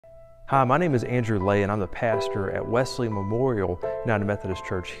Hi, my name is Andrew Lay, and I'm the pastor at Wesley Memorial United Methodist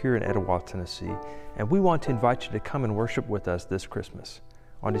Church here in Etowah, Tennessee. And we want to invite you to come and worship with us this Christmas.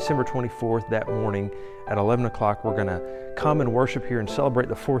 On December 24th, that morning at 11 o'clock, we're going to come and worship here and celebrate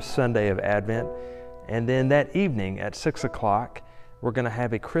the fourth Sunday of Advent. And then that evening at 6 o'clock, we're going to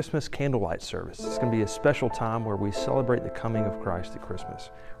have a Christmas candlelight service. It's going to be a special time where we celebrate the coming of Christ at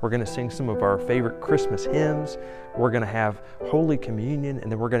Christmas. We're going to sing some of our favorite Christmas hymns. We're going to have Holy Communion,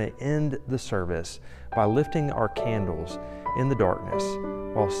 and then we're going to end the service by lifting our candles in the darkness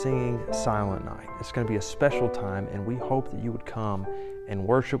while singing Silent Night. It's going to be a special time, and we hope that you would come and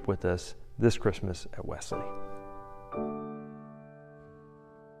worship with us this Christmas at Wesley.